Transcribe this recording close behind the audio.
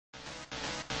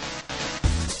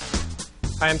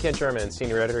Hi, I'm Ken German,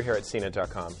 Senior Editor here at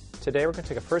CNET.com. Today we're going to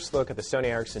take a first look at the Sony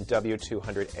Ericsson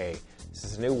W200A. This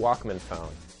is a new Walkman phone.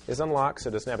 It is unlocked, so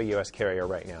it doesn't have a US carrier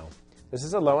right now. This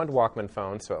is a low-end Walkman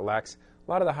phone, so it lacks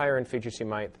a lot of the higher-end features you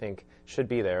might think should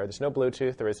be there. There's no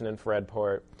Bluetooth, there is an infrared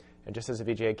port, and just has a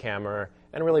VGA camera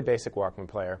and a really basic Walkman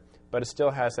player. But it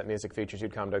still has that music features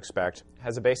you'd come to expect. It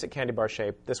has a basic candy bar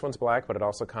shape. This one's black, but it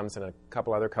also comes in a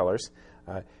couple other colors.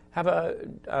 Have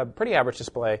a pretty average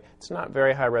display. It's not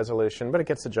very high resolution, but it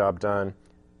gets the job done.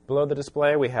 Below the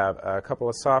display, we have a couple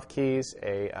of soft keys,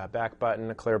 a back button,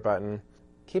 a clear button.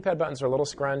 Keypad buttons are a little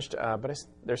scrunched, but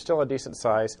they're still a decent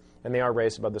size, and they are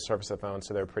raised above the surface of the phone,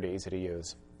 so they're pretty easy to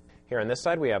use. Here on this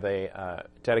side, we have a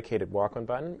dedicated Walkman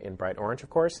button in bright orange, of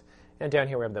course, and down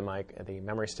here we have the mic, the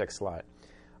memory stick slot.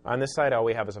 On this side, all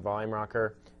we have is a volume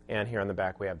rocker, and here on the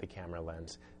back we have the camera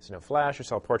lens. There's no flash or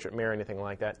self-portrait mirror, anything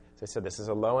like that. As I said, this is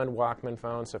a low-end Walkman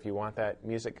phone, so if you want that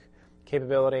music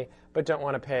capability but don't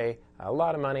want to pay a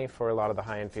lot of money for a lot of the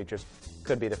high-end features,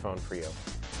 could be the phone for you.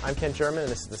 I'm Ken German,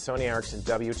 and this is the Sony Ericsson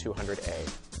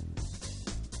W200A.